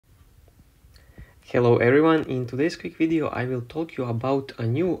Hello everyone, in today's quick video I will talk you about a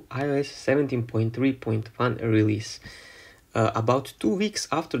new iOS 17.3.1 release. About 2 weeks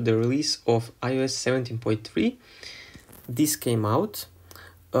after the release of iOS 17.3, this came out.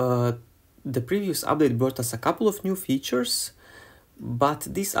 The previous update brought us a couple of new features, but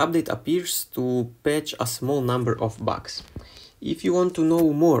this update appears to patch a small number of bugs. If you want to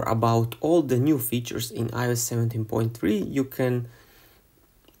know more about all the new features in iOS 17.3,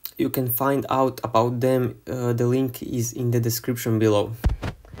 you can find out about them. The link is in the description below.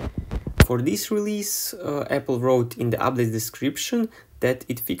 For this release, Apple wrote in the update description that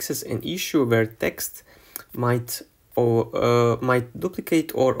it fixes an issue where text might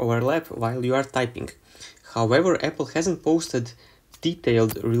duplicate or overlap while you are typing. However, Apple hasn't posted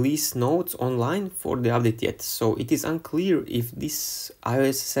detailed release notes online for the update yet, so it is unclear if this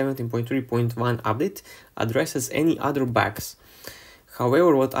iOS 17.3.1 update addresses any other bugs.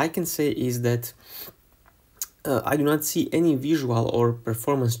 However, what I can say is that I do not see any visual or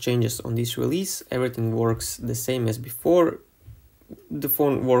performance changes on this release. Everything works the same as before. The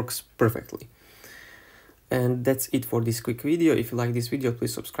phone works perfectly. And that's it for this quick video. If you like this video,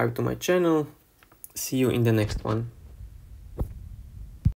 please subscribe to my channel. See you in the next one.